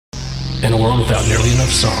In a world without nearly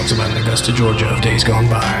enough songs about Augusta, Georgia of days gone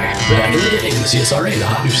by. Back in the day, the C.S.R.A., the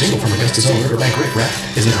hot new single from Augusta's own Riverbank Riff Raff,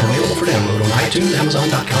 is now available for download on iTunes,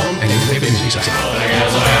 Amazon.com, and any favorite music sites. I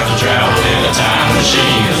guess I have to travel in a time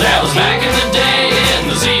machine, 'cause that was back in the day in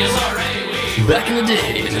the C.S.R.A. Back in the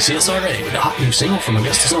day, in the C.S.R.A., the hot new single from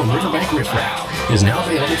Augusta's own Riverbank Riff Raff is now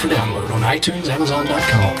available for download on iTunes,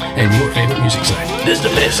 Amazon.com, and your favorite music site. This is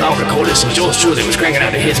the best song recorded since George truly was cranking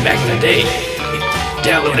out the hits back in the day.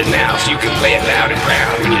 Download it now so you can play it loud and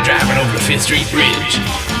proud when you're driving over the 5th Street Bridge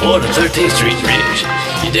or the 13th Street Bridge.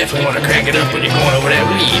 You definitely want to crank it up when you're going over that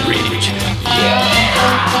weed bridge.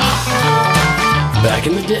 Back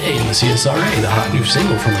in the day, in the C.S.R.A., the hot new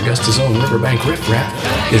single from Augusta's own Riverbank Riff Raff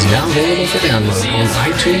is now available for download on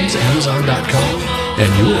iTunes, Amazon.com, and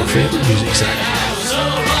your favorite music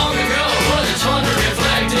site.